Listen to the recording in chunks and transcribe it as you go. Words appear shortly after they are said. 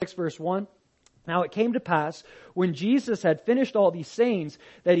verse 1. Now it came to pass, when Jesus had finished all these sayings,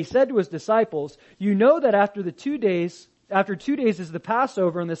 that he said to his disciples, "You know that after 2 days is the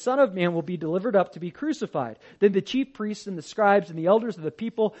Passover, and the Son of Man will be delivered up to be crucified." Then the chief priests and the scribes and the elders of the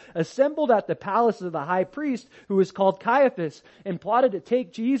people assembled at the palace of the high priest, who was called Caiaphas, and plotted to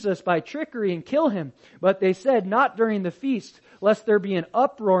take Jesus by trickery and kill him. But they said, "Not during the feast, lest there be an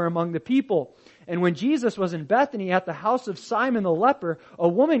uproar among the people." And when Jesus was in Bethany at the house of Simon the leper, a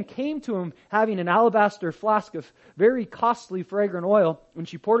woman came to him having an alabaster flask of very costly fragrant oil, and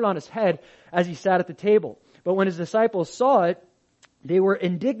she poured it on his head as he sat at the table. But when his disciples saw it, they were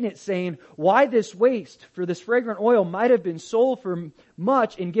indignant, saying, "Why this waste? For this fragrant oil might have been sold for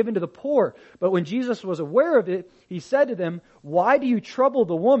much and given to the poor." But when Jesus was aware of it, he said to them, "Why do you trouble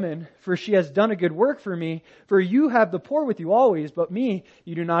the woman? For she has done a good work for me. For you have the poor with you always, but me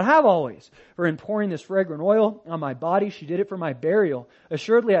you do not have always. For in pouring this fragrant oil on my body, she did it for my burial.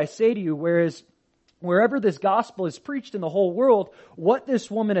 Assuredly I say to you, wherever this gospel is preached in the whole world, what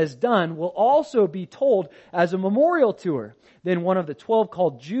this woman has done will also be told as a memorial to her." Then one of the 12,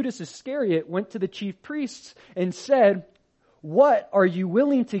 called Judas Iscariot, went to the chief priests and said, "What are you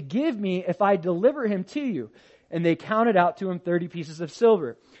willing to give me if I deliver him to you?" And they counted out to him 30 pieces of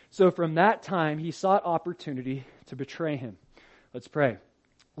silver. So from that time he sought opportunity to betray him. Let's pray.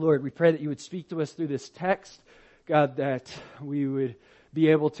 Lord, we pray that you would speak to us through this text. God, that we would be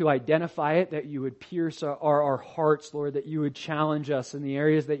able to identify it, that you would pierce our hearts, Lord, that you would challenge us in the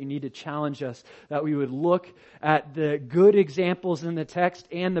areas that you need to challenge us, that we would look at the good examples in the text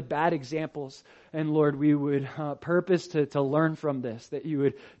and the bad examples. And Lord, we would purpose to learn from this, that you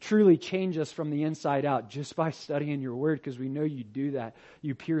would truly change us from the inside out just by studying your word, because we know you do that.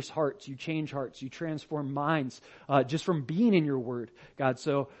 You pierce hearts, you change hearts, you transform minds just from being in your word, God.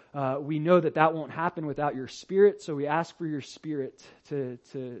 So we know that won't happen without your Spirit. So we ask for your Spirit to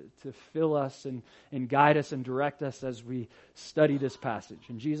fill us and guide us and direct us as we study this passage.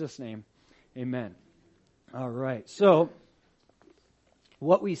 In Jesus' name, amen. All right. So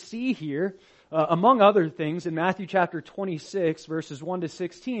what we see here, among other things, in Matthew chapter 26, verses 1 to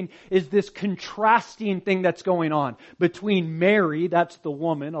 16, is this contrasting thing that's going on between Mary, that's the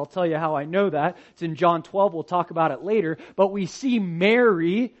woman. I'll tell you how I know that. It's in John 12. We'll talk about it later. But we see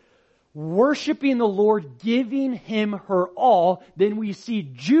Mary worshiping the Lord, giving him her all. Then we see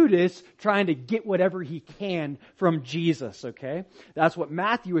Judas trying to get whatever he can from Jesus, okay? That's what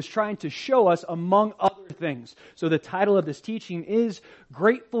Matthew is trying to show us, among other things. So the title of this teaching is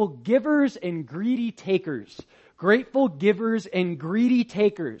Grateful Givers and Greedy Takers. Grateful givers and greedy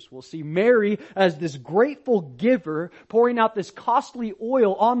takers. We'll see Mary as this grateful giver, pouring out this costly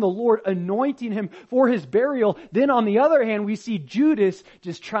oil on the Lord, anointing him for his burial. Then on the other hand, we see Judas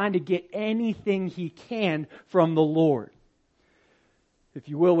just trying to get anything he can from the Lord. If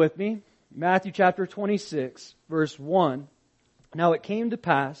you will with me, Matthew chapter 26, verse 1. Now it came to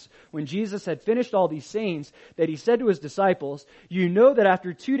pass, when Jesus had finished all these sayings, that he said to his disciples, "You know that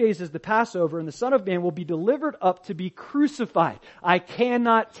after 2 days is the Passover, and the Son of Man will be delivered up to be crucified." I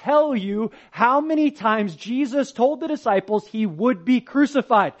cannot tell you how many times Jesus told the disciples he would be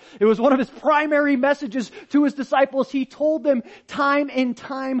crucified. It was one of his primary messages to his disciples. He told them time and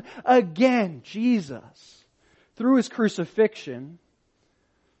time again. Jesus, through his crucifixion,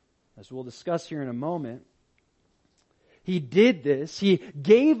 as we'll discuss here in a moment, he did this. He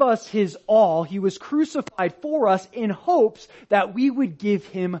gave us his all. He was crucified for us in hopes that we would give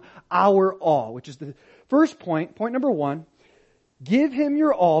him our all, which is the first point. Point number 1, give him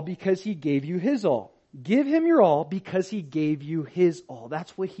your all because he gave you his all. Give him your all because he gave you his all.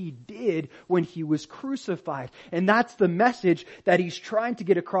 That's what he did when he was crucified. And that's the message that he's trying to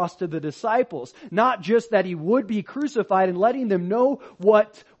get across to the disciples. Not just that he would be crucified and letting them know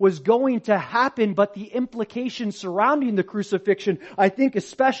what was going to happen, but the implications surrounding the crucifixion. I think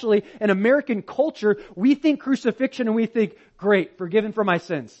especially in American culture, we think crucifixion and we think, great, forgiven for my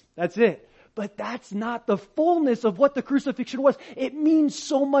sins. That's it. But that's not the fullness of what the crucifixion was. It means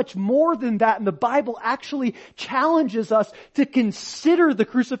so much more than that. And the Bible actually challenges us to consider the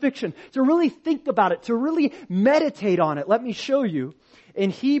crucifixion, to really think about it, to really meditate on it. Let me show you in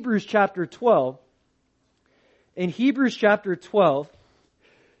Hebrews chapter 12. In Hebrews chapter 12,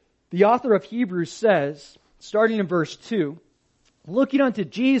 the author of Hebrews says, starting in verse 2, "Looking unto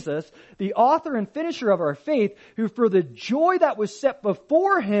Jesus, the author and finisher of our faith, who for the joy that was set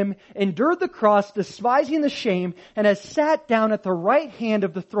before him endured the cross, despising the shame, and has sat down at the right hand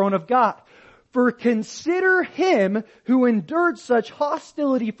of the throne of God. For consider him who endured such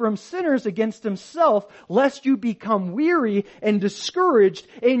hostility from sinners against himself, lest you become weary and discouraged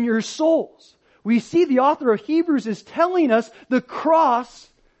in your souls." We see the author of Hebrews is telling us the cross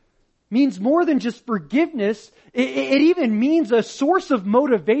means more than just forgiveness. It even means a source of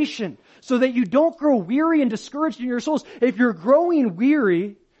motivation so that you don't grow weary and discouraged in your souls. If you're growing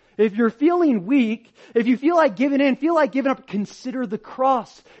weary, if you're feeling weak, if you feel like giving in, feel like giving up, consider the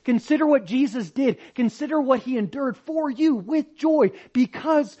cross. Consider what Jesus did. Consider what He endured for you with joy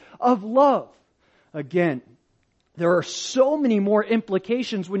because of love. Again, there are so many more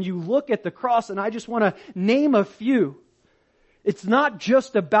implications when you look at the cross, and I just want to name a few. It's not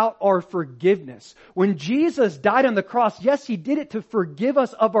just about our forgiveness. When Jesus died on the cross, yes, He did it to forgive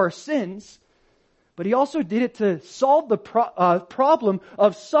us of our sins, but He also did it to solve the problem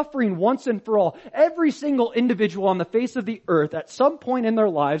of suffering once and for all. Every single individual on the face of the earth, at some point in their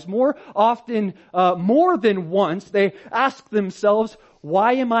lives, more often, more than once, they ask themselves,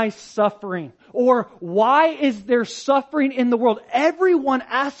 why am I suffering? Or why is there suffering in the world? Everyone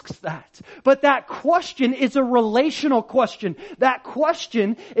asks that. But that question is a relational question. That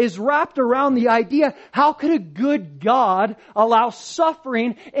question is wrapped around the idea, how could a good God allow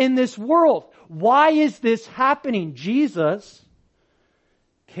suffering in this world? Why is this happening? Jesus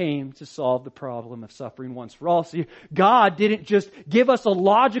came to solve the problem of suffering once for all. See, God didn't just give us a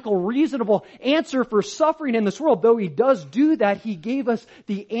logical, reasonable answer for suffering in this world. Though He does do that, He gave us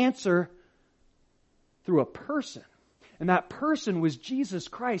the answer through a person. And that person was Jesus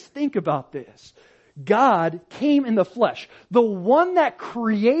Christ. Think about this. God came in the flesh. The one that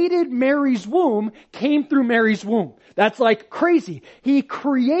created Mary's womb came through Mary's womb. That's like crazy. He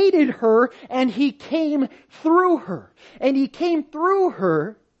created her and He came through her. And He came through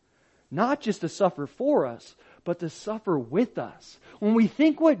her not just to suffer for us, but to suffer with us. When we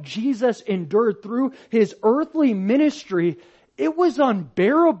think what Jesus endured through His earthly ministry, it was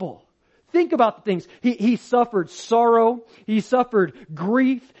unbearable. Think about the things. He suffered sorrow. He suffered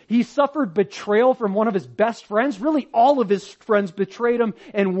grief. He suffered betrayal from one of His best friends. Really, all of His friends betrayed Him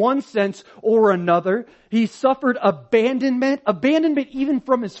in one sense or another. He suffered abandonment even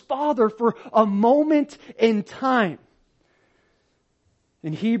from His Father for a moment in time.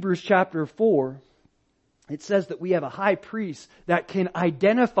 In Hebrews chapter 4, it says that we have a high priest that can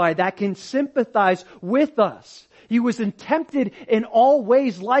identify, that can sympathize with us. He was tempted in all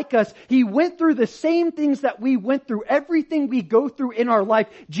ways like us. He went through the same things that we went through. Everything we go through in our life,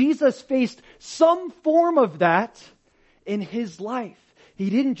 Jesus faced some form of that in His life. He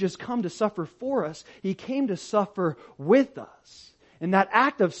didn't just come to suffer for us. He came to suffer with us. And that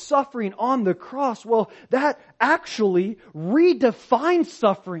act of suffering on the cross, well, that actually redefines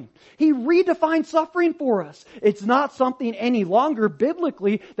suffering. He redefined suffering for us. It's not something any longer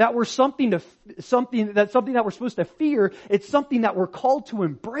biblically that we're something that we're supposed to fear. It's something that we're called to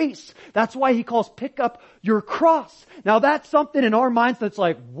embrace. That's why He calls pick up your cross. Now that's something in our minds that's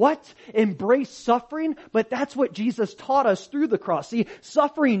like, what? Embrace suffering? But that's what Jesus taught us through the cross. See,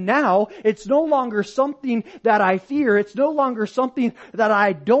 suffering now, it's no longer something that I fear. It's no longer something that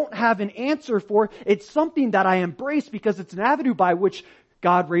I don't have an answer for. It's something that I embrace because it's an avenue by which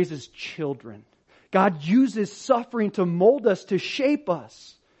God raises children. God uses suffering to mold us, to shape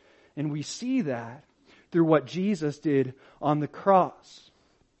us. And we see that through what Jesus did on the cross.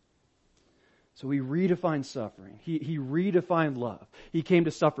 So He redefined suffering. He redefined love. He came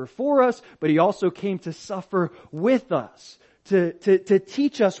to suffer for us, but He also came to suffer with us. To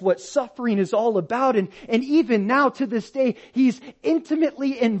teach us what suffering is all about. And even now to this day, He's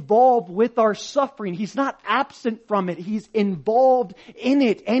intimately involved with our suffering. He's not absent from it. He's involved in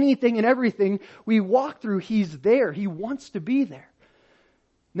it. Anything and everything we walk through, He's there. He wants to be there.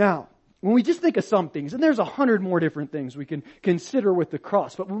 Now, when we just think of some things, and there's 100 more different things we can consider with the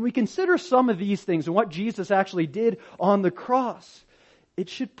cross, but when we consider some of these things and what Jesus actually did on the cross, it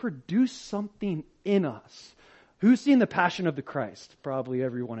should produce something in us. Who's seen The Passion of the Christ? Probably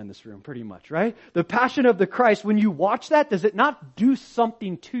everyone in this room, pretty much, right? The Passion of the Christ, when you watch that, does it not do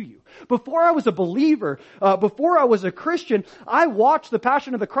something to you? Before I was a believer, before I was a Christian, I watched The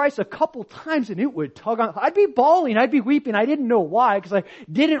Passion of the Christ a couple times and it would tug on. I'd be bawling, I'd be weeping. I didn't know why because I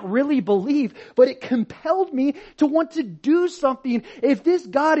didn't really believe, but it compelled me to want to do something. If this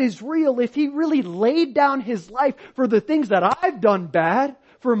God is real, if He really laid down His life for the things that I've done bad,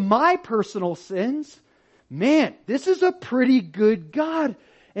 for my personal sins, man, this is a pretty good God.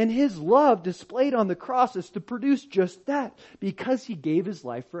 And His love displayed on the cross is to produce just that. Because He gave His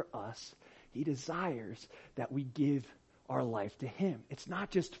life for us, He desires that we give our life to Him. It's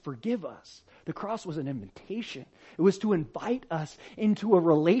not just to forgive us. The cross was an invitation. It was to invite us into a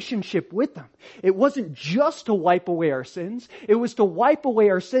relationship with Him. It wasn't just to wipe away our sins. It was to wipe away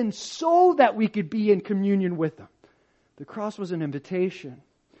our sins so that we could be in communion with Him. The cross was an invitation.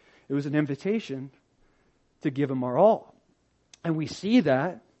 It was an invitation to give Him our all. And we see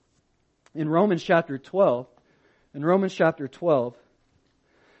that in Romans chapter 12,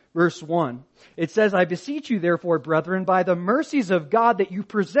 verse 1, it says, I beseech you therefore, brethren, by the mercies of God, that you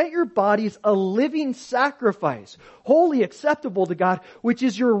present your bodies a living sacrifice, wholly acceptable to God, which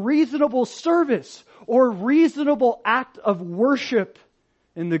is your reasonable service or reasonable act of worship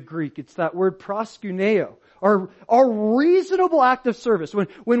in the Greek. It's that word proskuneo. Our reasonable act of service.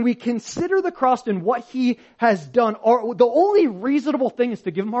 When we consider the cross and what He has done, the only reasonable thing is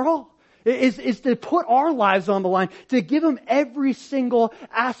to give Him our all. Is to put our lives on the line, to give Him every single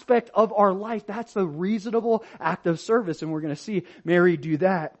aspect of our life. That's the reasonable act of service. And we're going to see Mary do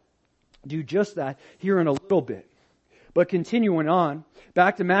just that here in a little bit. But continuing on,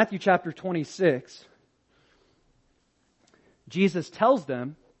 back to Matthew chapter 26, Jesus tells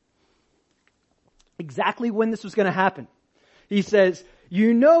them exactly when this was going to happen. He says,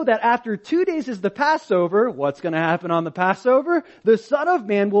 you know that after 2 days is the Passover. What's going to happen on the Passover? The Son of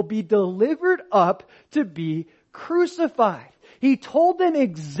Man will be delivered up to be crucified. He told them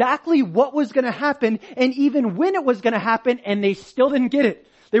exactly what was going to happen and even when it was going to happen, and they still didn't get it.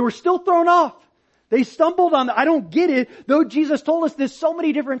 They were still thrown off. They stumbled on I don't get it. Though Jesus told us this so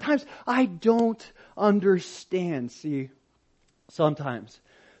many different times, I don't understand. See, sometimes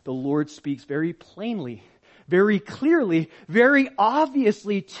the Lord speaks very plainly, very clearly, very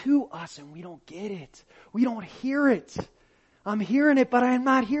obviously to us, and we don't get it. We don't hear it. I'm hearing it, but I'm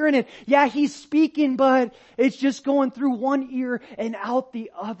not hearing it. Yeah, He's speaking, but it's just going through one ear and out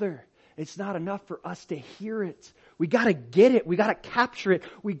the other. It's not enough for us to hear it. We gotta get it. We gotta capture it.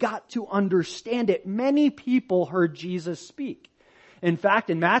 We got to understand it. Many people heard Jesus speak. In fact,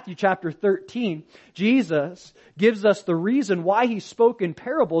 in Matthew chapter 13, Jesus gives us the reason why He spoke in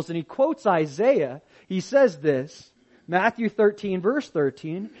parables, and He quotes Isaiah. He says this, Matthew 13 verse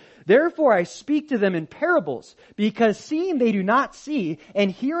 13, therefore I speak to them in parables, because seeing they do not see,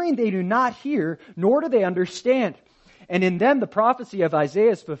 and hearing they do not hear, nor do they understand. And in them the prophecy of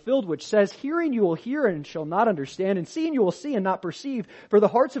Isaiah is fulfilled, which says, hearing you will hear and shall not understand, and seeing you will see and not perceive. For the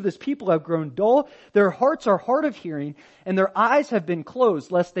hearts of this people have grown dull, their hearts are hard of hearing, and their eyes have been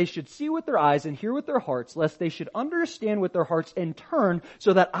closed, lest they should see with their eyes and hear with their hearts, lest they should understand with their hearts and turn,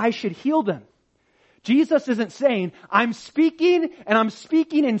 so that I should heal them. Jesus isn't saying, I'm speaking and I'm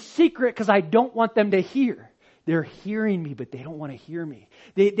speaking in secret because I don't want them to hear. They're hearing me, but they don't want to hear me.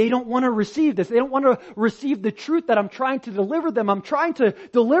 They don't want to receive this. They don't want to receive the truth that I'm trying to deliver them. I'm trying to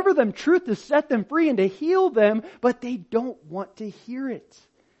deliver them truth to set them free and to heal them, but they don't want to hear it.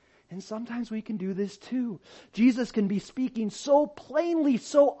 And sometimes we can do this too. Jesus can be speaking so plainly,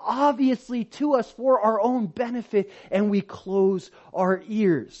 so obviously to us for our own benefit, and we close our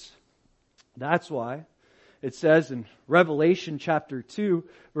ears. That's why it says in Revelation chapter 2,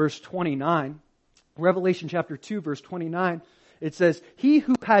 verse 29, it says, he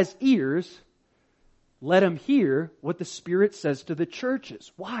who has ears, let him hear what the Spirit says to the churches.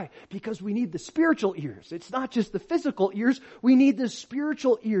 Why? Because we need the spiritual ears. It's not just the physical ears. We need the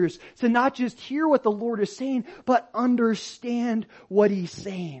spiritual ears to not just hear what the Lord is saying, but understand what He's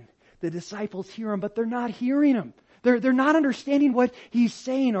saying. The disciples hear Him, but they're not hearing Him. They're not understanding what He's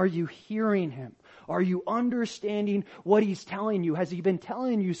saying. Are you hearing Him? Are you understanding what He's telling you? Has He been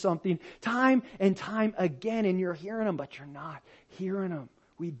telling you something time and time again, and you're hearing Him, but you're not hearing Him?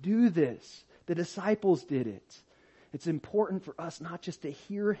 We do this. The disciples did it. It's important for us not just to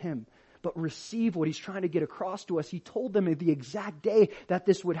hear Him, but receive what He's trying to get across to us. He told them the exact day that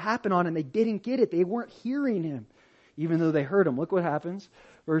this would happen on, and they didn't get it. They weren't hearing Him, even though they heard Him. Look what happens.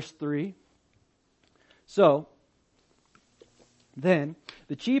 Verse 3. So, then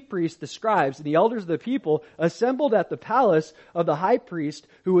the chief priests, the scribes, and the elders of the people assembled at the palace of the high priest,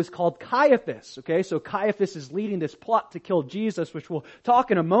 who was called Caiaphas. Okay, so Caiaphas is leading this plot to kill Jesus, which we'll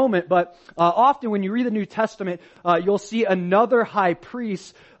talk in a moment. But often when you read the New Testament, you'll see another high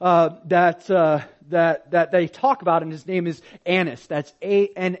priest that they talk about, and his name is Annas. That's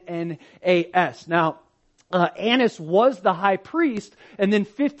Annas. Now, Annas was the high priest, and then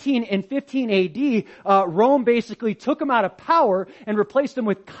in 15 AD, Rome basically took him out of power and replaced him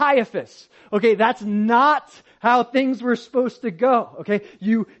with Caiaphas. Okay, that's not how things were supposed to go. Okay,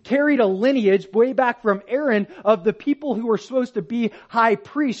 you carried a lineage way back from Aaron of the people who were supposed to be high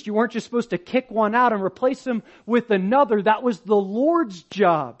priests. You weren't just supposed to kick one out and replace him with another. That was the Lord's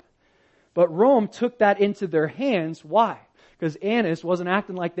job. But Rome took that into their hands. Why? Because Annas wasn't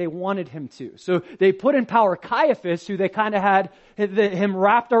acting like they wanted him to. So they put in power Caiaphas, who they kind of had him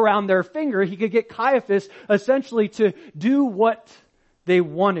wrapped around their finger. He could get Caiaphas essentially to do what they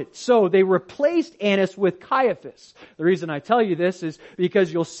wanted. So they replaced Annas with Caiaphas. The reason I tell you this is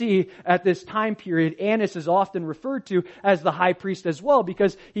because you'll see at this time period, Annas is often referred to as the high priest as well,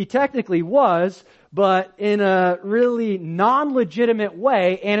 because he technically was, but in a really non-legitimate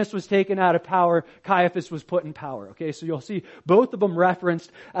way, Annas was taken out of power, Caiaphas was put in power. Okay, so you'll see both of them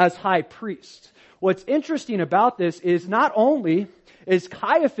referenced as high priests. What's interesting about this is not only is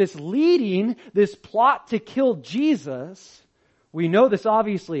Caiaphas leading this plot to kill Jesus, we know this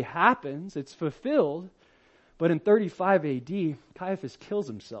obviously happens, it's fulfilled, but in 35 AD, Caiaphas kills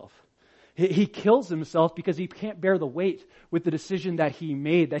himself. He kills himself because he can't bear the weight with the decision that he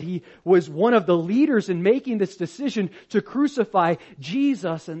made, that he was one of the leaders in making this decision to crucify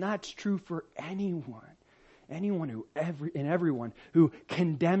Jesus, and that's true for anyone. Everyone who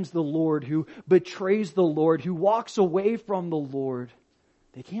condemns the Lord, who betrays the Lord, who walks away from the Lord.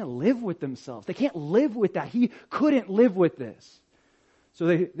 They can't live with themselves. They can't live with that. He couldn't live with this. So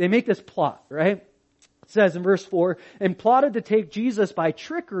they make this plot, right? It says in verse 4, and plotted to take Jesus by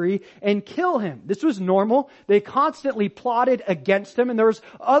trickery and kill him. This was normal. They constantly plotted against him, and there was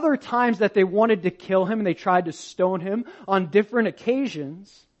other times that they wanted to kill him and they tried to stone him on different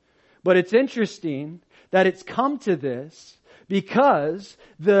occasions. But it's interesting that it's come to this because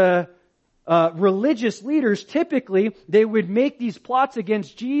the religious leaders, typically, they would make these plots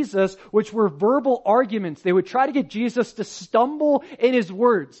against Jesus, which were verbal arguments. They would try to get Jesus to stumble in his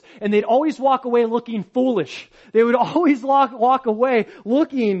words. And they'd always walk away looking foolish. They would always walk away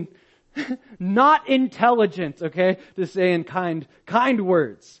looking not intelligent, okay, to say in kind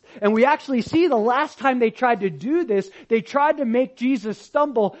words. And we actually see the last time they tried to do this, they tried to make Jesus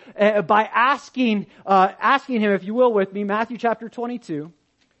stumble by asking him, if you will, with me, Matthew chapter 22.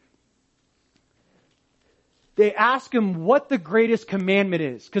 They ask him what the greatest commandment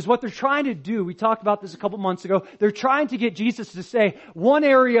is. Because what they're trying to do, we talked about this a couple months ago, they're trying to get Jesus to say one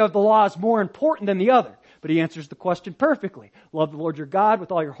area of the law is more important than the other. But he answers the question perfectly. Love the Lord your God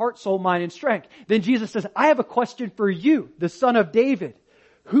with all your heart, soul, mind, and strength. Then Jesus says, I have a question for you, the son of David.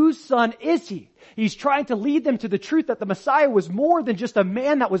 Whose son is he? He's trying to lead them to the truth that the Messiah was more than just a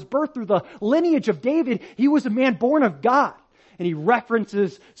man that was birthed through the lineage of David. He was a man born of God. And he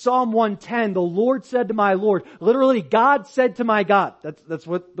references Psalm 110, the Lord said to my Lord. Literally, God said to my God. That's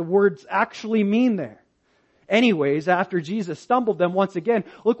what the words actually mean there. Anyways, after Jesus stumbled them once again,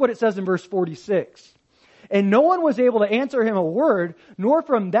 look what it says in verse 46. And no one was able to answer him a word, nor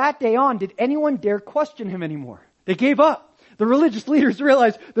from that day on did anyone dare question him anymore. They gave up. The religious leaders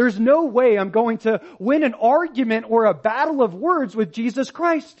realized there's no way I'm going to win an argument or a battle of words with Jesus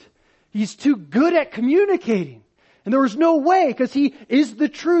Christ. He's too good at communicating. And there was no way, because he is the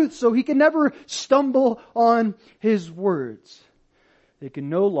truth, so he can never stumble on his words. They can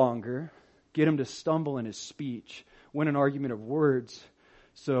no longer get him to stumble in his speech, win an argument of words,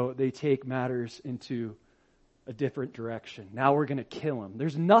 so they take matters into a different direction. Now we're going to kill him.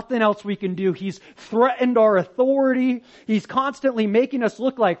 There's nothing else we can do. He's threatened our authority. He's constantly making us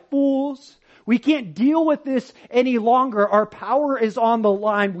look like fools. We can't deal with this any longer. Our power is on the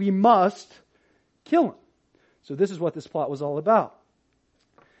line. We must kill him. So this is what this plot was all about.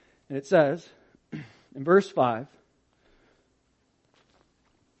 And it says in verse 5,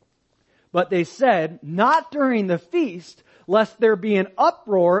 but they said, not during the feast, lest there be an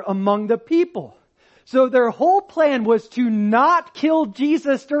uproar among the people. So their whole plan was to not kill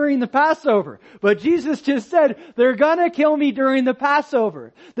Jesus during the Passover. But Jesus just said, they're gonna kill me during the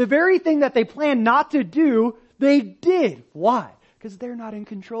Passover. The very thing that they planned not to do, they did. Why? Because they're not in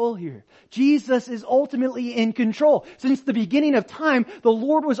control here. Jesus is ultimately in control. Since the beginning of time, the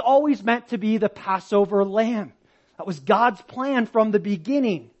Lord was always meant to be the Passover lamb. That was God's plan from the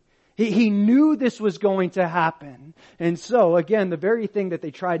beginning. He knew this was going to happen. And so, again, the very thing that they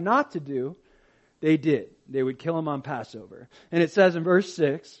tried not to do, they did. They would kill him on Passover. And it says in verse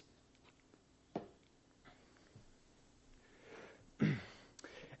 6,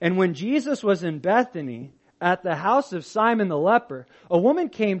 and when Jesus was in Bethany, at the house of Simon the leper, a woman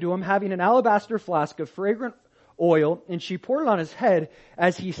came to him having an alabaster flask of fragrant oil, and she poured it on his head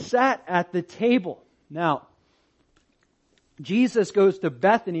as he sat at the table. Now, Jesus goes to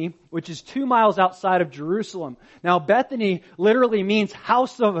Bethany, which is 2 miles outside of Jerusalem. Now, Bethany literally means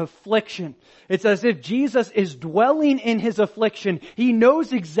house of affliction. It's as if Jesus is dwelling in his affliction. He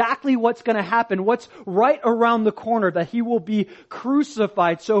knows exactly what's going to happen, what's right around the corner, that he will be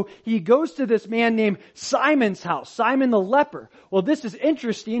crucified. So he goes to this man named Simon's house, Simon the leper. Well, this is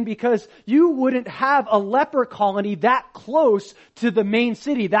interesting because you wouldn't have a leper colony that close to the main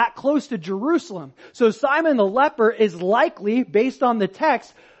city, that close to Jerusalem. So Simon the leper is likely, based on the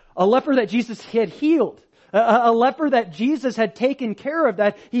text, a leper that Jesus had healed. A leper that Jesus had taken care of,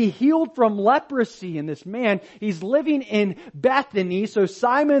 that he healed from leprosy. And this man, he's living in Bethany. So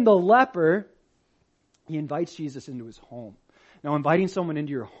Simon the leper, he invites Jesus into his home. Now, inviting someone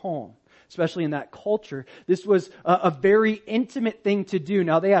into your home, especially in that culture, this was a very intimate thing to do.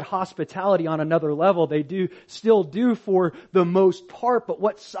 Now, they had hospitality on another level. They still do for the most part. But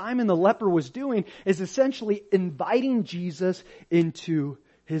what Simon the leper was doing is essentially inviting Jesus into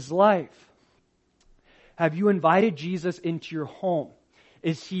his life. Have you invited Jesus into your home?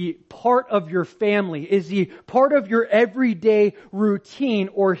 Is he part of your family? Is he part of your everyday routine?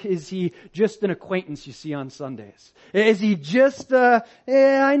 Or is he just an acquaintance you see on Sundays? Is he just,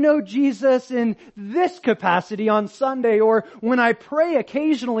 I know Jesus in this capacity on Sunday, or when I pray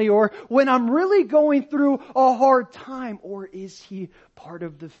occasionally, or when I'm really going through a hard time? Or is he part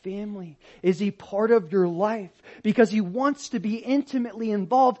of the family? Is he part of your life? Because he wants to be intimately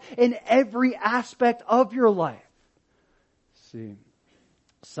involved in every aspect of your life. See,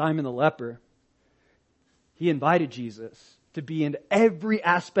 Simon the leper, he invited Jesus to be in every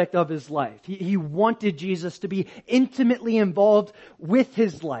aspect of his life. He wanted Jesus to be intimately involved with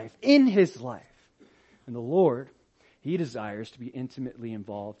his life, in his life. And the Lord, he desires to be intimately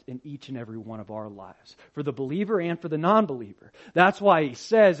involved in each and every one of our lives, for the believer and for the non-believer. That's why he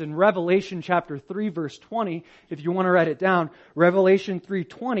says in Revelation chapter 3 verse 20, if you want to write it down, Revelation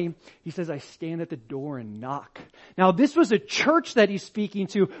 3:20, he says, I stand at the door and knock. Now this was a church that he's speaking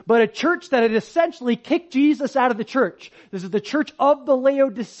to, but a church that had essentially kicked Jesus out of the church. This is the church of the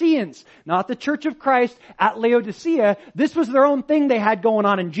Laodiceans, not the church of Christ at Laodicea. This was their own thing they had going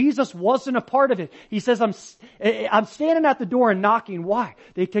on, and Jesus wasn't a part of it. He says, I'm standing at the door and knocking. Why?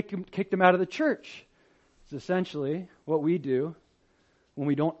 They kicked him out of the church. It's essentially what we do when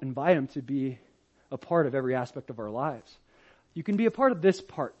we don't invite him to be a part of every aspect of our lives. You can be a part of this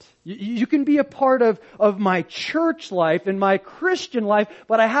part. You can be a part of my church life and my Christian life,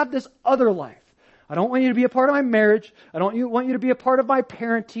 but I have this other life. I don't want you to be a part of my marriage. I don't want you to be a part of my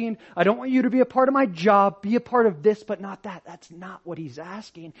parenting. I don't want you to be a part of my job. Be a part of this, but not that. That's not what he's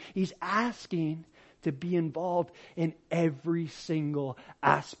asking. He's asking to be involved in every single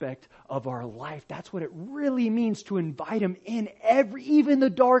aspect of our life. That's what it really means to invite him in even the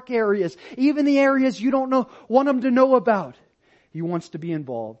dark areas, even the areas you don't want him to know about. He wants to be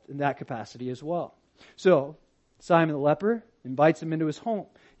involved in that capacity as well. So, Simon the leper invites him into his home.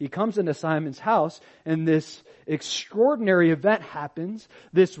 He comes into Simon's house, and this extraordinary event happens.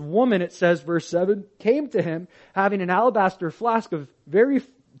 This woman, it says, verse 7, came to him having an alabaster flask of very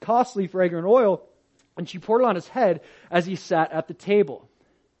costly fragrant oil, and she poured it on his head as he sat at the table.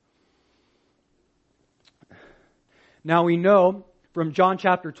 Now we know from John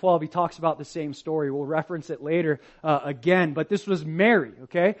chapter 12, he talks about the same story. We'll reference it later again. But this was Mary,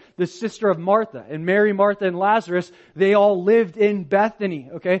 okay? The sister of Martha. And Mary, Martha, and Lazarus, they all lived in Bethany,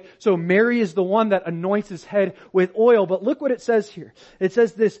 okay? So Mary is the one that anoints his head with oil. But look what it says here. It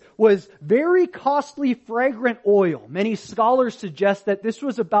says this was very costly, fragrant oil. Many scholars suggest that this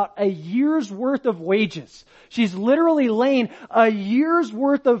was about a year's worth of wages. She's literally laying a year's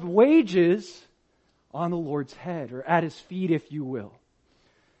worth of wages on the Lord's head, or at his feet, if you will.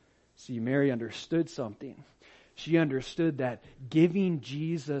 See, Mary understood something. She understood that giving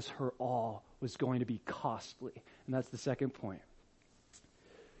Jesus her all was going to be costly. And that's the second point.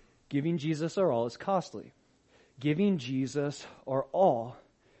 Giving Jesus our all is costly. Giving Jesus our all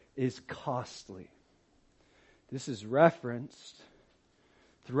is costly. This is referenced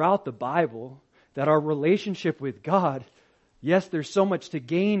throughout the Bible, that our relationship with God, yes, there's so much to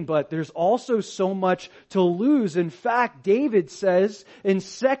gain, but there's also so much to lose. In fact, David says in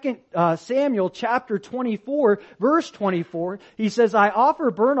 2 Samuel chapter 24, verse 24, he says, I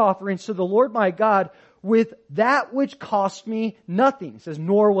offer burnt offerings to the Lord my God with that which cost me nothing. He says,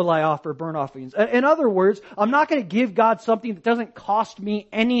 nor will I offer burnt offerings. In other words, I'm not going to give God something that doesn't cost me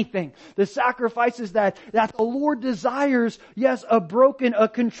anything. The sacrifices that the Lord desires, yes, a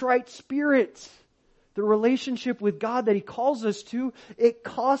contrite spirit. The relationship with God that he calls us to, it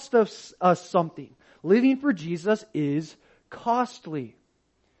costs us something. Living for Jesus is costly.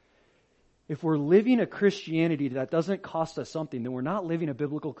 If we're living a Christianity that doesn't cost us something, then we're not living a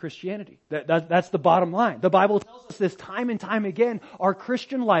biblical Christianity. That's the bottom line. The Bible tells us this time and time again. Our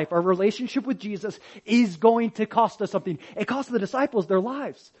Christian life, our relationship with Jesus is going to cost us something. It cost the disciples their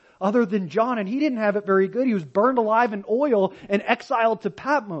lives. Other than John, and he didn't have it very good. He was burned alive in oil and exiled to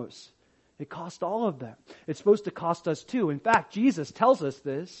Patmos. It cost all of them. It's supposed to cost us too. In fact, Jesus tells us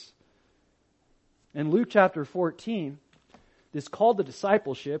this in Luke chapter 14. This call to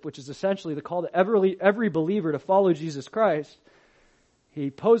discipleship, which is essentially the call to every believer to follow Jesus Christ. he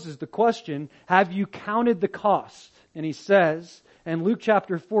poses the question, have you counted the cost? And he says, in Luke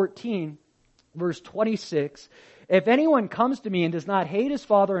chapter 14, verse 26, if anyone comes to me and does not hate his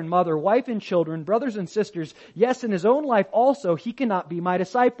father and mother, wife and children, brothers and sisters, yes, in his own life also, he cannot be my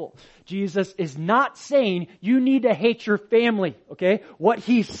disciple. Jesus is not saying you need to hate your family, okay? What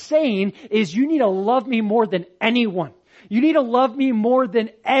he's saying is you need to love me more than anyone. You need to love me more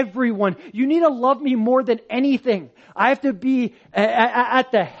than everyone. You need to love me more than anything. I have to be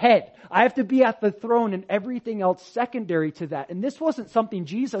at the head. I have to be at the throne, and everything else secondary to that. And this wasn't something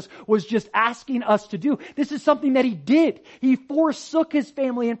Jesus was just asking us to do. This is something that he did. He forsook his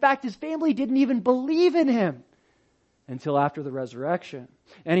family. In fact, his family didn't even believe in him until after the resurrection.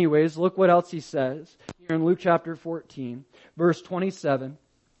 Anyways, look what else he says here in Luke chapter 14, verse 27.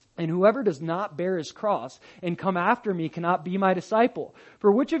 And whoever does not bear his cross and come after me cannot be my disciple. For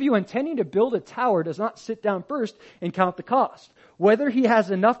which of you intending to build a tower does not sit down first and count the cost, whether he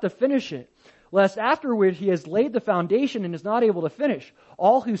has enough to finish it, lest afterward he has laid the foundation and is not able to finish.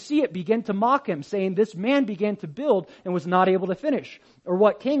 All who see it begin to mock him, saying, this man began to build and was not able to finish. Or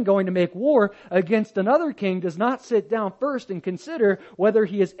what king going to make war against another king does not sit down first and consider whether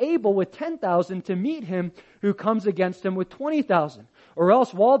he is able with 10,000 to meet him who comes against him with 20,000? Or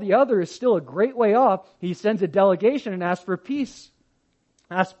else, while the other is still a great way off, he sends a delegation and asks for peace.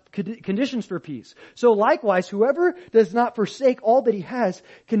 Ask conditions for peace. So likewise, whoever does not forsake all that he has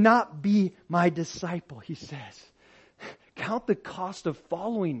cannot be my disciple, he says. Count the cost of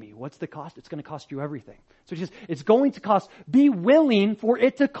following me. What's the cost? It's going to cost you everything. So he says, it's going to cost, be willing for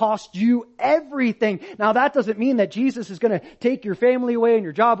it to cost you everything. Now that doesn't mean that Jesus is going to take your family away and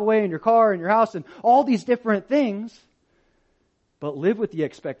your job away and your car and your house and all these different things. But live with the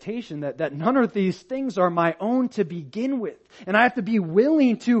expectation that none of these things are my own to begin with. And I have to be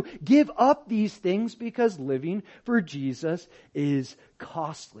willing to give up these things because living for Jesus is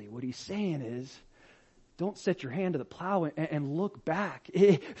costly. What he's saying is, don't set your hand to the plow and look back.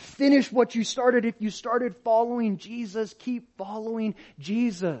 Finish what you started. If you started following Jesus, keep following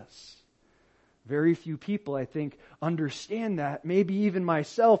Jesus. Very few people, I think, understand that. Maybe even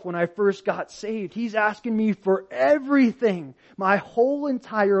myself when I first got saved. He's asking me for everything. My whole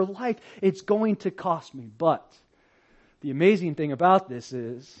entire life. It's going to cost me. But the amazing thing about this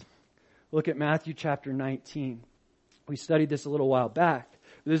is, look at Matthew chapter 19. We studied this a little while back.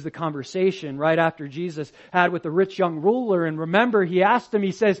 This is the conversation right after Jesus had with the rich young ruler. And remember, he asked him,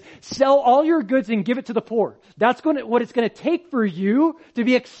 he says, sell all your goods and give it to the poor. That's what it's going to take for you to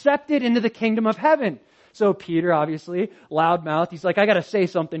be accepted into the kingdom of heaven. So Peter, obviously, loudmouth, he's like, I got to say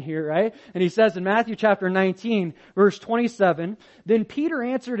something here, right? And he says in Matthew chapter 19, verse 27, then Peter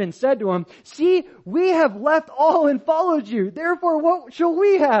answered and said to him, see, we have left all and followed you. Therefore, what shall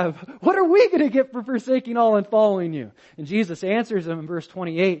we have? What are we going to get for forsaking all and following you? And Jesus answers him in verse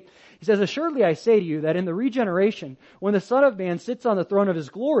 28. He says, assuredly I say to you that in the regeneration, when the Son of Man sits on the throne of his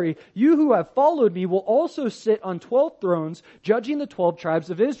glory, you who have followed me will also sit on 12 thrones, judging the 12 tribes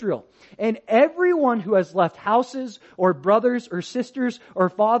of Israel. And everyone who has left houses or brothers or sisters or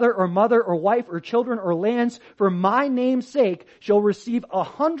father or mother or wife or children or lands for my name's sake shall receive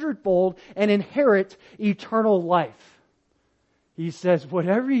 100-fold and inherit eternal life. He says,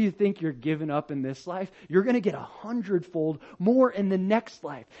 whatever you think you're giving up in this life, you're going to get 100-fold more in the next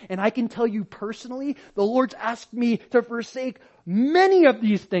life. And I can tell you personally, the Lord's asked me to forsake many of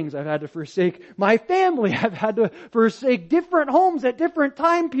these things. I've had to forsake my family. I've had to forsake different homes at different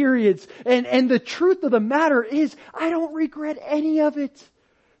time periods. And the truth of the matter is, I don't regret any of it.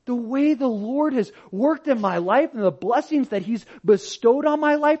 The way the Lord has worked in my life and the blessings that He's bestowed on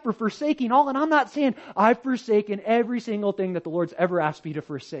my life for forsaking all. And I'm not saying I've forsaken every single thing that the Lord's ever asked me to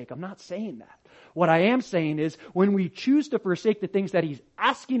forsake. I'm not saying that. What I am saying is when we choose to forsake the things that He's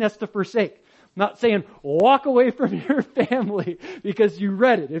asking us to forsake, I'm not saying walk away from your family because you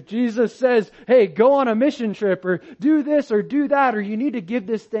read it. If Jesus says, hey, go on a mission trip or do this or do that or you need to give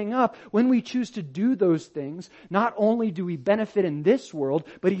this thing up, when we choose to do those things, not only do we benefit in this world,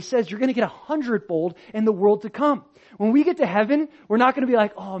 but He says you're going to get 100-fold in the world to come. When we get to heaven, we're not going to be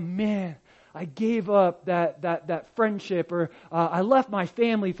like, oh man, I gave up that friendship or I left my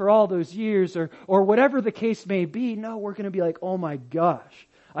family for all those years or whatever the case may be. No, we're going to be like, oh my gosh.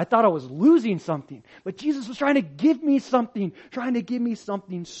 I thought I was losing something, but Jesus was trying to give me something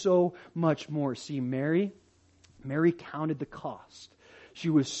so much more. See, Mary counted the cost. She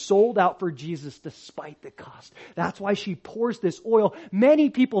was sold out for Jesus despite the cost. That's why she pours this oil. Many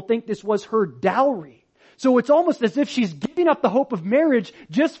people think this was her dowry. So it's almost as if she's giving up the hope of marriage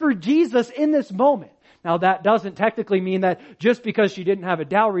just for Jesus in this moment. Now that doesn't technically mean that just because she didn't have a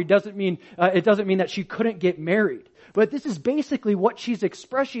dowry doesn't mean that she couldn't get married. But this is basically what she's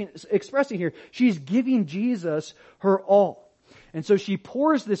expressing here. She's giving Jesus her all. And so she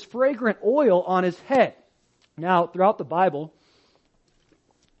pours this fragrant oil on his head. Now, throughout the Bible,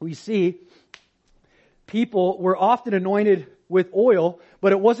 we see people were often anointed with oil,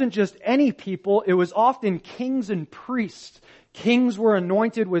 but it wasn't just any people. It was often kings and priests. Kings were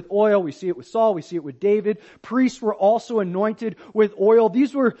anointed with oil. We see it with Saul. We see it with David. Priests were also anointed with oil.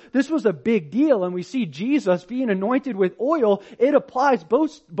 This was a big deal. And we see Jesus being anointed with oil. It applies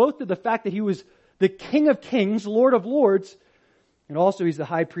both to the fact that he was the King of Kings, Lord of Lords, and also he's the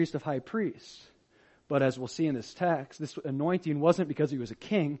high priest of high priests. But as we'll see in this text, this anointing wasn't because he was a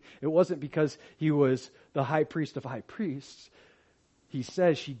king. It wasn't because he was the high priest of high priests. He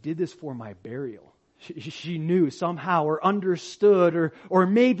says she did this for my burial. She knew somehow or understood or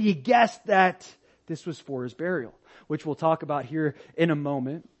maybe guessed that this was for his burial, which we'll talk about here in a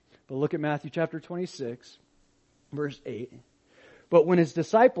moment. But look at Matthew chapter 26, verse 8. But when his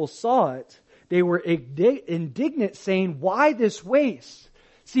disciples saw it, they were indignant, saying, "Why this waste?"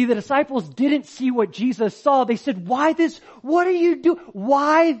 See, the disciples didn't see what Jesus saw. They said, "Why this? What are you doing?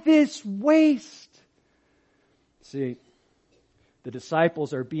 Why this waste?" See, the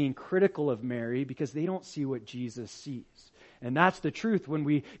disciples are being critical of Mary because they don't see what Jesus sees. And that's the truth. When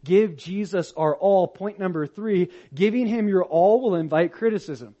we give Jesus our all, point number 3, giving him your all will invite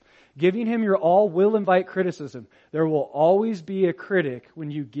criticism. Giving him your all will invite criticism. There will always be a critic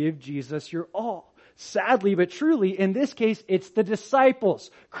when you give Jesus your all. Sadly, but truly, in this case, it's the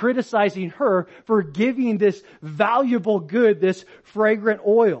disciples criticizing her for giving this valuable good, this fragrant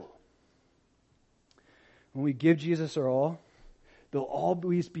oil. When we give Jesus our all, there'll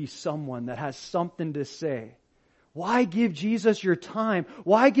always be someone that has something to say. Why give Jesus your time?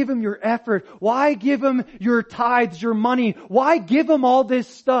 Why give him your effort? Why give him your tithes, your money? Why give him all this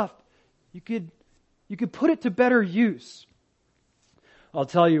stuff? You could put it to better use. I'll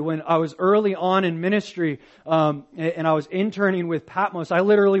tell you, when I was early on in ministry, and I was interning with Patmos, I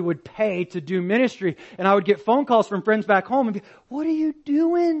literally would pay to do ministry, and I would get phone calls from friends back home and be, "What are you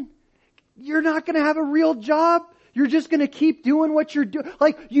doing? You're not going to have a real job. You're just going to keep doing what you're doing.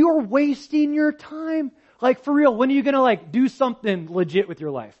 Like, you're wasting your time. Like, for real, when are you going to do something legit with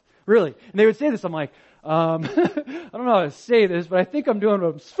your life? Really?" And they would say this. I'm like, I don't know how to say this, but I think I'm doing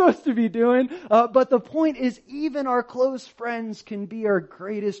what I'm supposed to be doing. But the point is, even our close friends can be our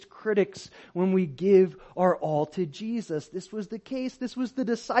greatest critics when we give our all to Jesus. This was the case. This was the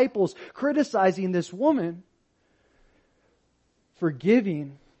disciples criticizing this woman for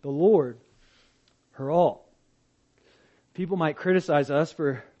giving the Lord her all. People might criticize us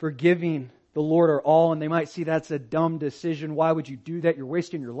for giving the Lord our all, and they might see that's a dumb decision. Why would you do that? You're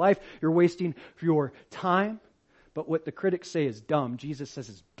wasting your life. You're wasting your time. But what the critics say is dumb, Jesus says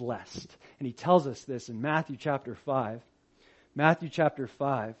is blessed. And he tells us this in Matthew chapter 5. Matthew chapter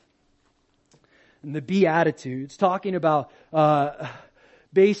 5. And the Beatitudes, talking about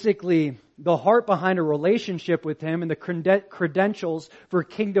basically the heart behind a relationship with him and the credentials for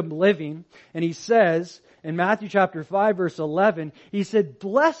kingdom living. And he says, in Matthew chapter 5 verse 11, he said,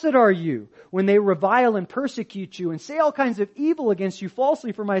 "Blessed are you when they revile and persecute you and say all kinds of evil against you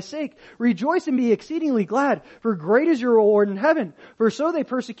falsely for my sake. Rejoice and be exceedingly glad, for great is your reward in heaven. For so they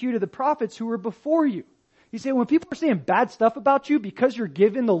persecuted the prophets who were before you." He said, when people are saying bad stuff about you because you're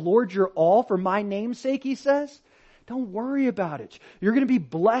giving the Lord your all for my name's sake, he says, don't worry about it. You're going to be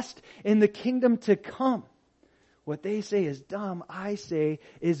blessed in the kingdom to come. What they say is dumb, I say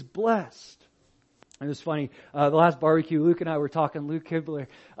is blessed. It was funny. The last barbecue, Luke and I were talking, Luke Kibler,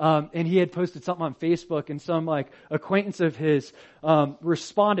 and he had posted something on Facebook, and some acquaintance of his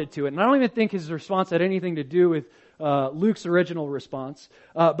responded to it. And I don't even think his response had anything to do with Luke's original response.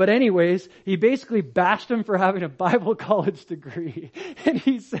 But anyways, he basically bashed him for having a Bible college degree. And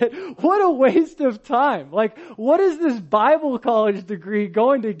he said, "What a waste of time. Like, what is this Bible college degree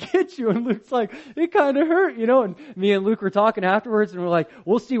going to get you?" And Luke's like, "It kind of hurt, you know." And me and Luke were talking afterwards, and we're like,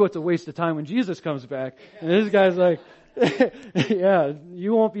 "We'll see what's a waste of time when Jesus comes back." And this guy's like, "Yeah,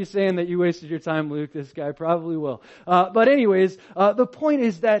 you won't be saying that you wasted your time, Luke. This guy probably will." But anyways, the point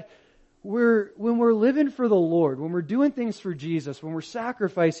is that when we're living for the Lord, when we're doing things for Jesus, when we're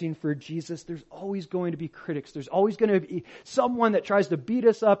sacrificing for Jesus, there's always going to be critics. There's always going to be someone that tries to beat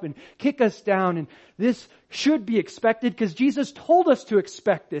us up and kick us down. And this should be expected because Jesus told us to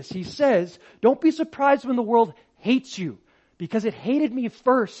expect this. He says, "Don't be surprised when the world hates you, because it hated me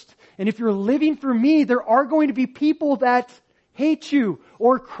first. And if you're living for me, there are going to be people that hate you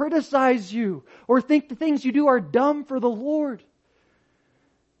or criticize you or think the things you do are dumb for the Lord."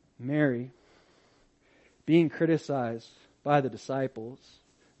 Mary, being criticized by the disciples,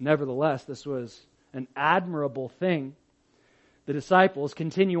 nevertheless, this was an admirable thing. The disciples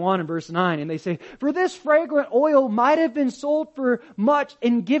continue on in verse 9 and they say, "For this fragrant oil might have been sold for much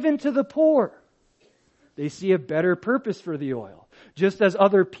and given to the poor." They see a better purpose for the oil. Just as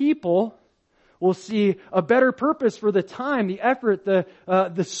other people will see a better purpose for the time, the effort,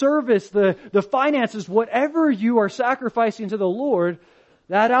 the service, the finances, whatever you are sacrificing to the Lord,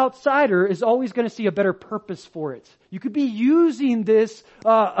 that outsider is always going to see a better purpose for it. You could be using this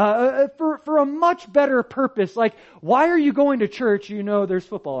for a much better purpose. Like, why are you going to church? You know there's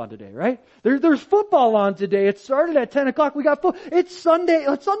football on today, right? There's football on today. It started at 10 o'clock. We got it's Sunday.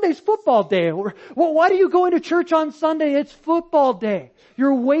 Sunday's football day. Well, why are you going to church on Sunday? It's football day.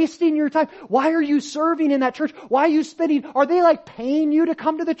 You're wasting your time. Why are you serving in that church? Why are you spending? Are they like paying you to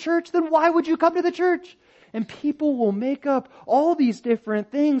come to the church? Then why would you come to the church? And people will make up all these different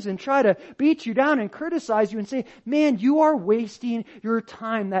things and try to beat you down and criticize you and say, man, you are wasting your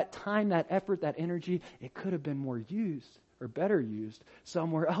time, that effort, that energy. It could have been more used or better used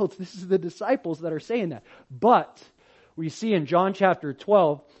somewhere else. This is the disciples that are saying that. But we see in John chapter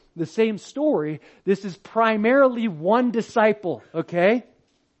 12, the same story. This is primarily one disciple, okay?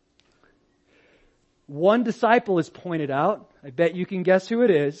 One disciple is pointed out. I bet you can guess who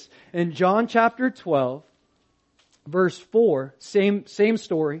it is. In John chapter 12, verse 4, same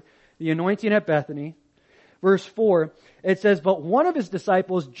story, the anointing at Bethany. Verse 4, it says, "But one of his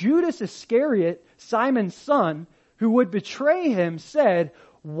disciples, Judas Iscariot, Simon's son, who would betray him, said,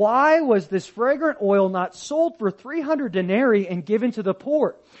 'Why was this fragrant oil not sold for 300 denarii and given to the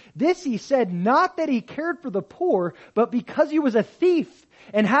poor?' This he said, not that he cared for the poor, but because he was a thief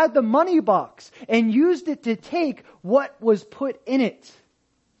and had the money box and used it to take what was put in it."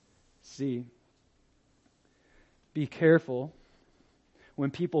 See, be careful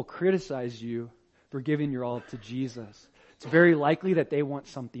when people criticize you for giving your all to Jesus. It's very likely that they want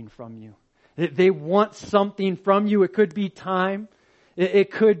something from you. They want something from you. It could be time.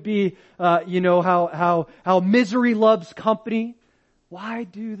 It could be, how misery loves company. Why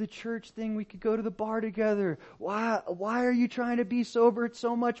do the church thing? We could go to the bar together. Why are you trying to be sober? It's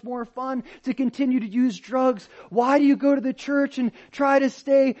so much more fun to continue to use drugs. Why do you go to the church and try to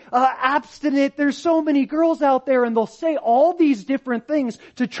stay abstinent? There's so many girls out there, and they'll say all these different things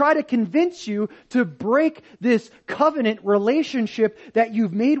to try to convince you to break this covenant relationship that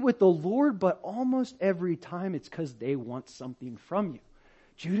you've made with the Lord, but almost every time it's because they want something from you.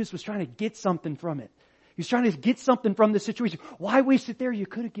 Judas was trying to get something from it. He's trying to get something from the situation. Why waste it there? You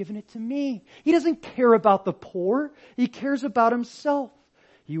could have given it to me. He doesn't care about the poor. He cares about himself.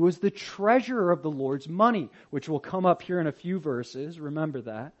 He was the treasurer of the Lord's money, which will come up here in a few verses. Remember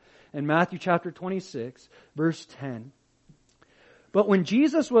that. In Matthew chapter 26, verse 10. "But when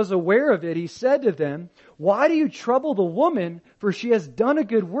Jesus was aware of it, he said to them, 'Why do you trouble the woman? For she has done a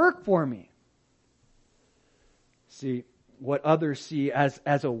good work for me.'" See, what others see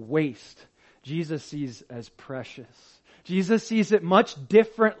as a waste, Jesus sees as precious. Jesus sees it much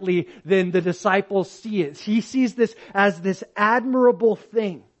differently than the disciples see it. He sees this as this admirable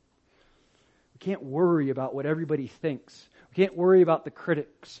thing. We can't worry about what everybody thinks. We can't worry about the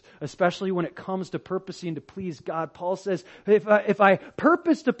critics, especially when it comes to purposing to please God. Paul says, if I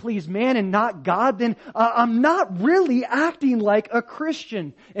purpose to please man and not God, then I'm not really acting like a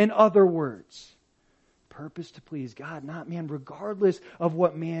Christian, in other words. Purpose to please God, not man, regardless of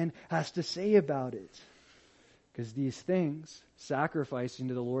what man has to say about it. Because these things, sacrificing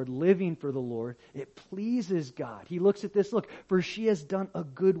to the Lord, living for the Lord, it pleases God. He looks at this, look, "For she has done a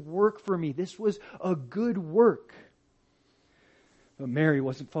good work for me." This was a good work. But Mary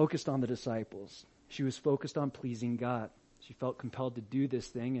wasn't focused on the disciples. She was focused on pleasing God. She felt compelled to do this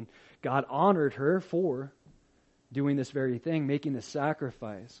thing, and God honored her for doing this very thing, making the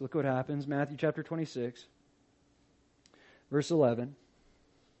sacrifice. Look what happens, Matthew chapter 26, verse 11.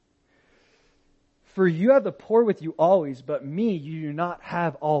 "For you have the poor with you always, but me you do not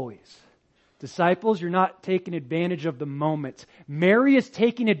have always." Disciples, you're not taking advantage of the moment. Mary is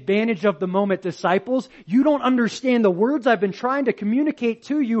taking advantage of the moment. Disciples, you don't understand the words I've been trying to communicate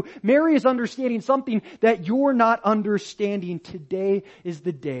to you. Mary is understanding something that you're not understanding. Today is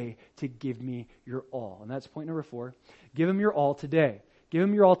the day to give me your all. And that's point number 4. Give him your all today. Give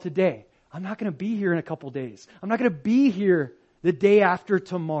him your all today. I'm not going to be here in a couple days. I'm not going to be here the day after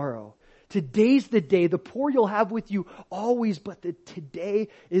tomorrow. Today's the day. The poor you'll have with you always, but today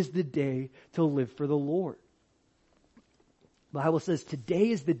is the day to live for the Lord. The Bible says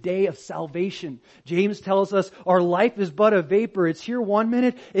today is the day of salvation. James tells us our life is but a vapor. It's here one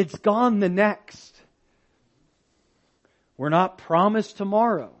minute, it's gone the next. We're not promised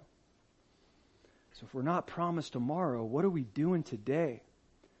tomorrow. So if we're not promised tomorrow, what are we doing today?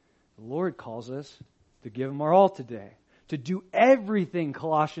 The Lord calls us to give Him our all today. To do everything,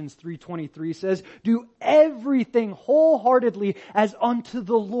 Colossians 3:23 says, do everything wholeheartedly as unto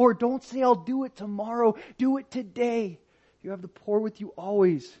the Lord. Don't say, I'll do it tomorrow. Do it today. You have the poor with you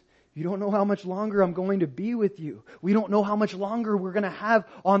always. You don't know how much longer I'm going to be with you. We don't know how much longer we're going to have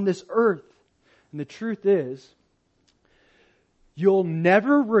on this earth. And the truth is, you'll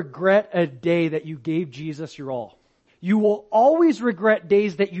never regret a day that you gave Jesus your all. You will always regret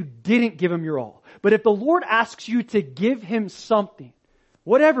days that you didn't give Him your all. But if the Lord asks you to give Him something,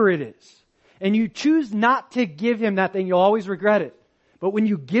 whatever it is, and you choose not to give Him that thing, you'll always regret it. But when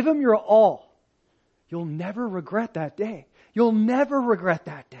you give Him your all, you'll never regret that day. You'll never regret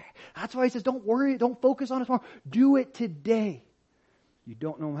that day. That's why He says, don't worry, don't focus on it tomorrow. Do it today. You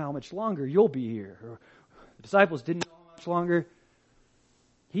don't know how much longer you'll be here. Or the disciples didn't know how much longer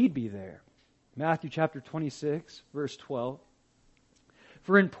He'd be there. Matthew chapter 26, verse 12.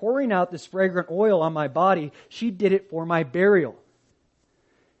 For in pouring out this fragrant oil on my body, she did it for my burial.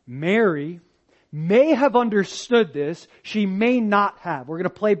 Mary may have understood this. She may not have. We're going to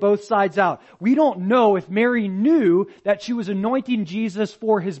play both sides out. We don't know if Mary knew that she was anointing Jesus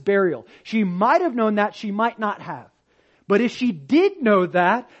for His burial. She might have known that. She might not have. But if she did know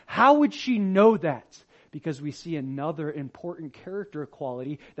that, how would she know that? Because we see another important character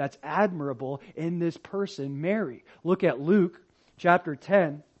quality that's admirable in this person, Mary. Look at Luke chapter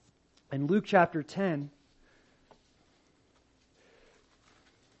 10. In Luke chapter 10,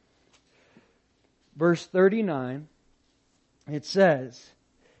 verse 39, it says,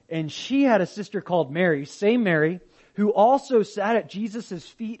 and she had a sister called Mary, same Mary, who also sat at Jesus'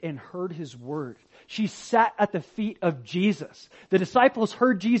 feet and heard His word. She sat at the feet of Jesus. The disciples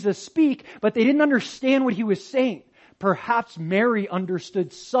heard Jesus speak, but they didn't understand what He was saying. Perhaps Mary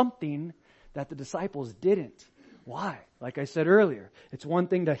understood something that the disciples didn't. Why? Like I said earlier, it's one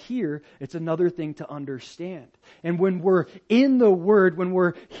thing to hear, it's another thing to understand. And when we're in the Word, when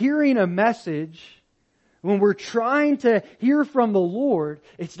we're hearing a message, when we're trying to hear from the Lord,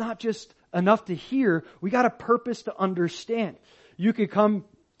 it's not just enough to hear, we got a purpose to understand. You could come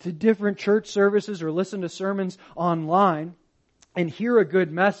to different church services or listen to sermons online and hear a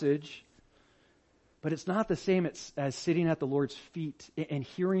good message, but it's not the same as sitting at the Lord's feet and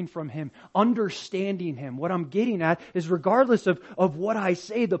hearing from Him, understanding Him. What I'm getting at is regardless of what I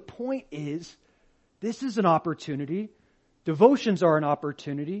say, the point is, this is an opportunity. Devotions are an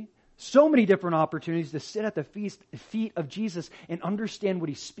opportunity. So many different opportunities to sit at the feet of Jesus and understand what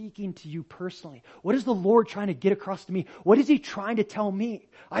He's speaking to you personally. What is the Lord trying to get across to me? What is He trying to tell me?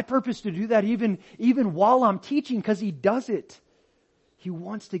 I purpose to do that even while I'm teaching because He does it. He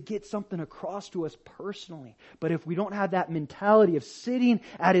wants to get something across to us personally. But if we don't have that mentality of sitting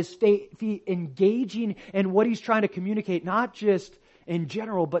at His feet, engaging in what He's trying to communicate, not just in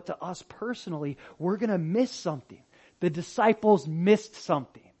general, but to us personally, we're going to miss something. The disciples missed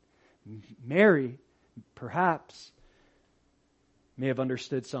something. Mary, perhaps, may have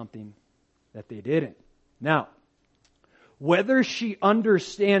understood something that they didn't. Now, whether she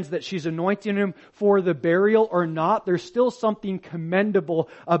understands that she's anointing Him for the burial or not, there's still something commendable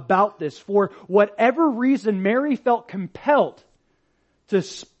about this. For whatever reason, Mary felt compelled to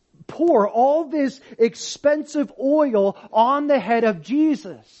pour all this expensive oil on the head of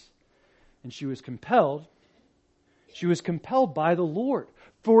Jesus. And she was compelled by the Lord.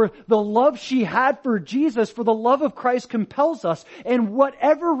 For the love she had for Jesus, for the love of Christ compels us. And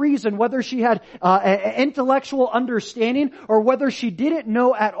whatever reason, whether she had intellectual understanding or whether she didn't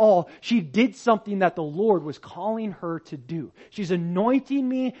know at all, she did something that the Lord was calling her to do. She's anointing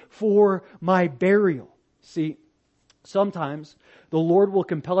me for my burial. See, sometimes the Lord will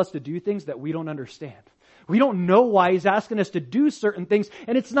compel us to do things that we don't understand. We don't know why He's asking us to do certain things,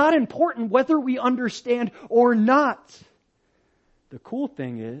 and it's not important whether we understand or not. The cool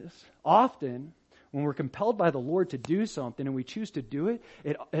thing is, often, when we're compelled by the Lord to do something and we choose to do it,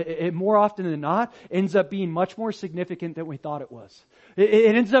 it more often than not ends up being much more significant than we thought it was.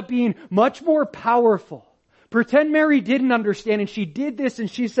 It ends up being much more powerful. Pretend Mary didn't understand and she did this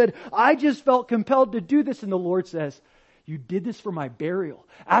and she said, I just felt compelled to do this. And the Lord says, you did this for my burial.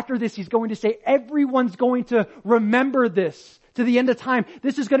 After this, He's going to say, everyone's going to remember this to the end of time.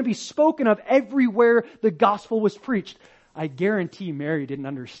 This is going to be spoken of everywhere the gospel was preached. I guarantee Mary didn't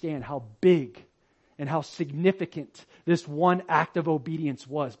understand how big and how significant this one act of obedience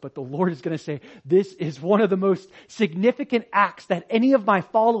was. But the Lord is going to say, this is one of the most significant acts that any of my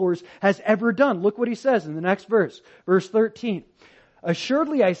followers has ever done. Look what He says in the next verse. Verse 13.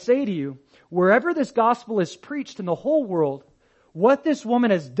 Assuredly I say to you, wherever this gospel is preached in the whole world, what this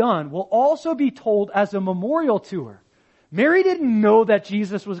woman has done will also be told as a memorial to her. Mary didn't know that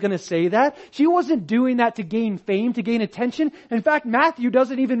Jesus was going to say that. She wasn't doing that to gain fame, to gain attention. In fact, Matthew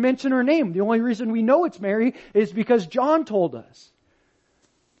doesn't even mention her name. The only reason we know it's Mary is because John told us.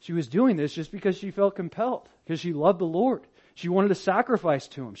 She was doing this just because she felt compelled, because she loved the Lord. She wanted to sacrifice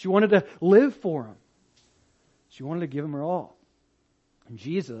to Him. She wanted to live for Him. She wanted to give Him her all. And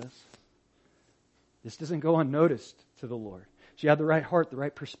Jesus, this doesn't go unnoticed to the Lord. She had the right heart, the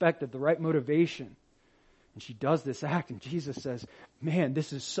right perspective, the right motivation. And she does this act, and Jesus says, man,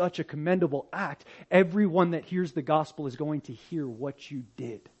 this is such a commendable act. Everyone that hears the gospel is going to hear what you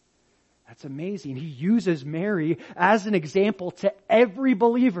did. That's amazing. He uses Mary as an example to every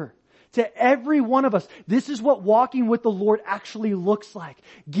believer, to every one of us. This is what walking with the Lord actually looks like.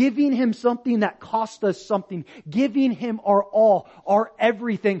 Giving Him something that cost us something. Giving Him our all, our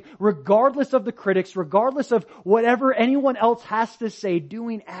everything, regardless of the critics, regardless of whatever anyone else has to say,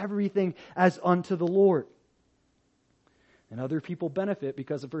 doing everything as unto the Lord. And other people benefit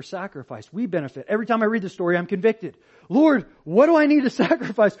because of her sacrifice. We benefit. Every time I read the story, I'm convicted. Lord, what do I need to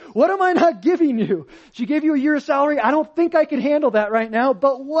sacrifice? What am I not giving you? She gave you a year's salary. I don't think I can handle that right now,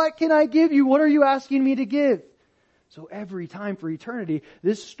 but what can I give you? What are you asking me to give? So every time for eternity,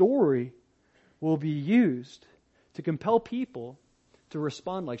 this story will be used to compel people to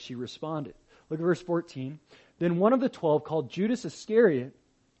respond like she responded. Look at verse 14. Then one of the 12, called Judas Iscariot,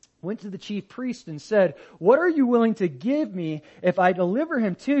 went to the chief priest and said, what are you willing to give me if I deliver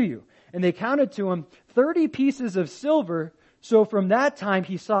him to you? And they counted to him 30 pieces of silver. So from that time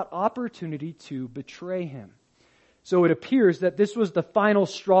he sought opportunity to betray him. So it appears that this was the final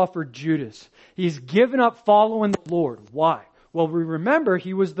straw for Judas. He's given up following the Lord. Why? Well, we remember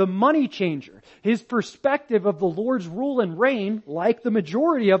he was the money changer. His perspective of the Lord's rule and reign, like the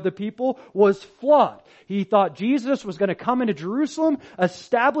majority of the people, was flawed. He thought Jesus was going to come into Jerusalem,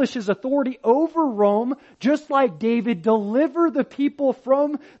 establish His authority over Rome, just like David, deliver the people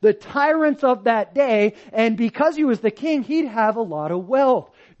from the tyrants of that day, and because he was the king, he'd have a lot of wealth.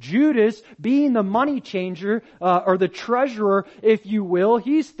 Judas, being the money changer, or the treasurer, if you will,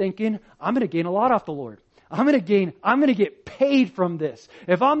 he's thinking, I'm going to gain a lot off the Lord. I'm going to get paid from this.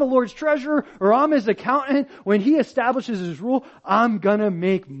 If I'm the Lord's treasurer or I'm His accountant, when He establishes His rule, I'm going to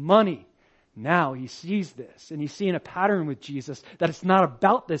make money. Now he sees this, and he's seeing a pattern with Jesus, that it's not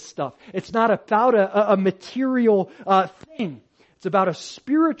about this stuff. It's not about a material thing. It's about a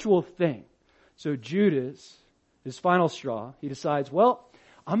spiritual thing. So Judas, his final straw, he decides, well,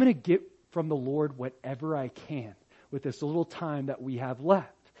 I'm going to get from the Lord whatever I can with this little time that we have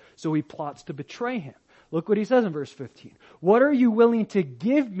left. So he plots to betray Him. Look what he says in verse 15. What are you willing to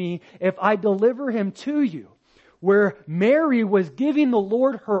give me if I deliver him to you? Where Mary was giving the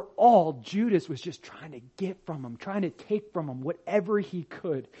Lord her all, Judas was just trying to get from him, trying to take from him whatever he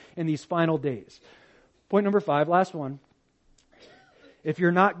could in these final days. Point number 5, last one. If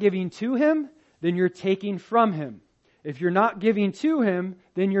you're not giving to him, then you're taking from him. If you're not giving to him,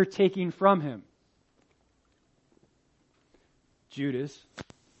 then you're taking from him. Judas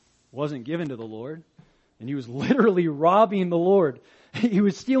wasn't given to the Lord. And he was literally robbing the Lord. He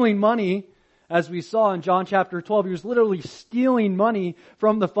was stealing money, as we saw in John chapter 12. He was literally stealing money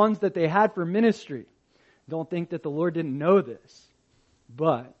from the funds that they had for ministry. Don't think that the Lord didn't know this.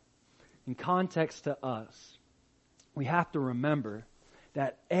 But in context to us, we have to remember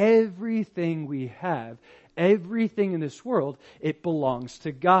that everything we have, everything in this world, it belongs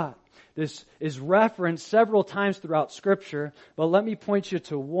to God. This is referenced several times throughout Scripture, but let me point you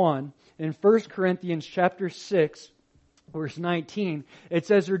to one. In 1 Corinthians chapter 6, verse 19, it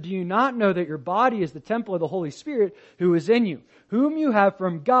says, or do you not know that your body is the temple of the Holy Spirit who is in you, whom you have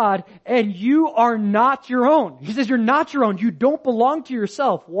from God, and you are not your own? He says you're not your own. You don't belong to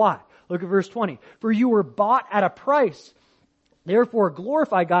yourself. Why? Look at verse 20. For you were bought at a price. Therefore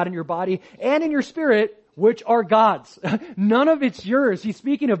glorify God in your body and in your spirit, which are God's. None of it's yours. He's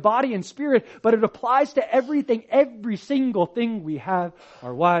speaking of body and spirit, but it applies to everything, every single thing we have.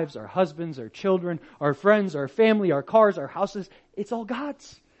 Our wives, our husbands, our children, our friends, our family, our cars, our houses. It's all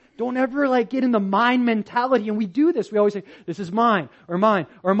God's. Don't ever get in the mine mentality. And we do this. We always say, this is mine, or mine,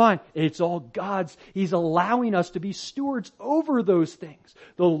 or mine. It's all God's. He's allowing us to be stewards over those things.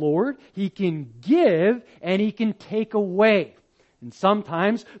 The Lord, He can give and He can take away. And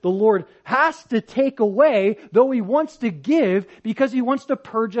sometimes the Lord has to take away, though He wants to give, because He wants to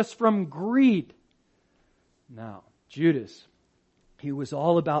purge us from greed. Now, Judas, he was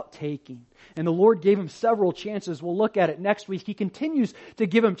all about taking. And the Lord gave him several chances. We'll look at it next week. He continues to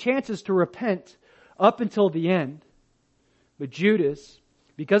give him chances to repent up until the end. But Judas,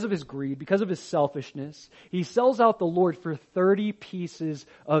 because of his greed, because of his selfishness, he sells out the Lord for 30 pieces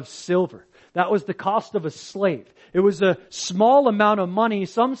of silver. That was the cost of a slave. It was a small amount of money.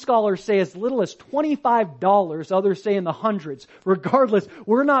 Some scholars say as little as $25. Others say in the hundreds. Regardless,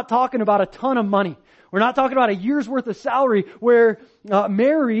 we're not talking about a ton of money. We're not talking about a year's worth of salary where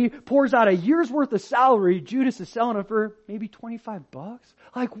Mary pours out a year's worth of salary. Judas is selling it for maybe $25.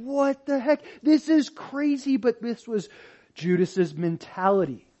 Like, what the heck? This is crazy, but this was Judas's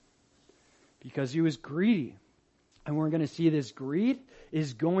mentality because he was greedy. And we're going to see this greed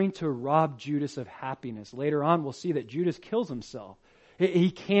is going to rob Judas of happiness. Later on, we'll see that Judas kills himself. He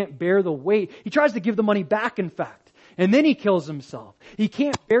can't bear the weight. He tries to give the money back, in fact. And then he kills himself. He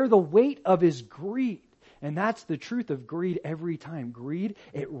can't bear the weight of his greed. And that's the truth of greed every time. Greed,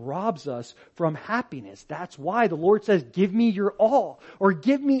 it robs us from happiness. That's why the Lord says, give me your all, or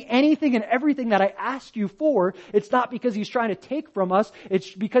give me anything and everything that I ask you for. It's not because He's trying to take from us.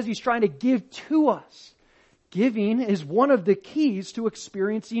 It's because He's trying to give to us. Giving is one of the keys to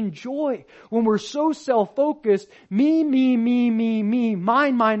experiencing joy. When we're so self-focused, me,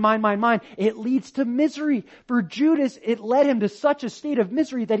 mine, it leads to misery. For Judas, it led him to such a state of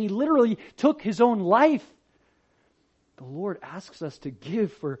misery that he literally took his own life. The Lord asks us to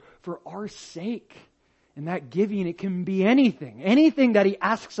give for our sake. And that giving, it can be anything that He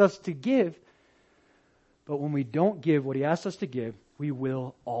asks us to give. But when we don't give what He asks us to give, we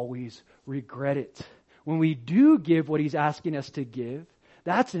will always regret it. When we do give what He's asking us to give,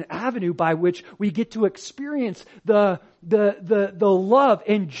 that's an avenue by which we get to experience the love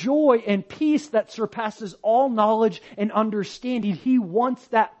and joy and peace that surpasses all knowledge and understanding. He wants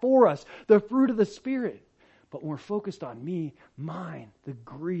that for us, the fruit of the Spirit. But when we're focused on me, mine, the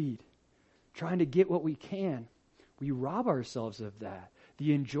greed, trying to get what we can, we rob ourselves of that.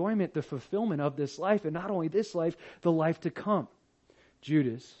 The enjoyment, the fulfillment of this life, and not only this life, the life to come.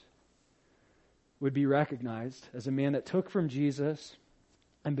 Judas would be recognized as a man that took from Jesus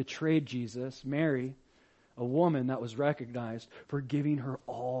and betrayed Jesus. Mary, a woman that was recognized for giving her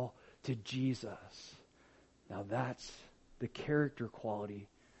all to Jesus. Now that's the character quality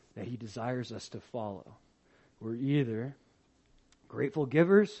that He desires us to follow. We're either grateful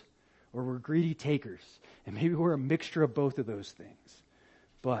givers or we're greedy takers. And maybe we're a mixture of both of those things.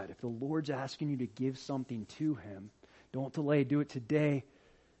 But if the Lord's asking you to give something to Him, don't delay, do it today.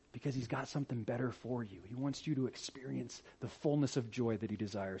 Because He's got something better for you. He wants you to experience the fullness of joy that He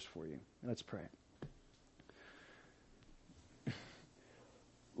desires for you. Let's pray.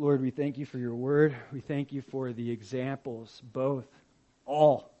 Lord, we thank You for Your word. We thank You for the examples,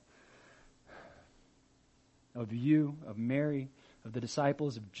 all of You, of Mary, of the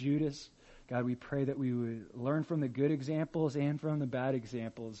disciples, of Judas. God, we pray that we would learn from the good examples and from the bad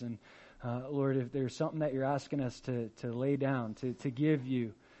examples. And Lord, if there's something that You're asking us to lay down, to give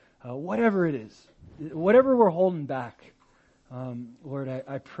You, whatever it is, whatever we're holding back, Lord,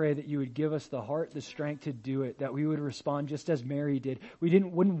 I pray that You would give us the heart, the strength to do it, that we would respond just as Mary did. We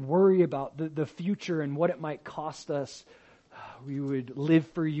wouldn't worry about the future and what it might cost us. We would live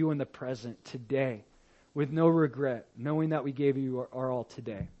for You in the present today with no regret, knowing that we gave You our all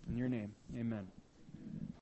today. In Your name, amen.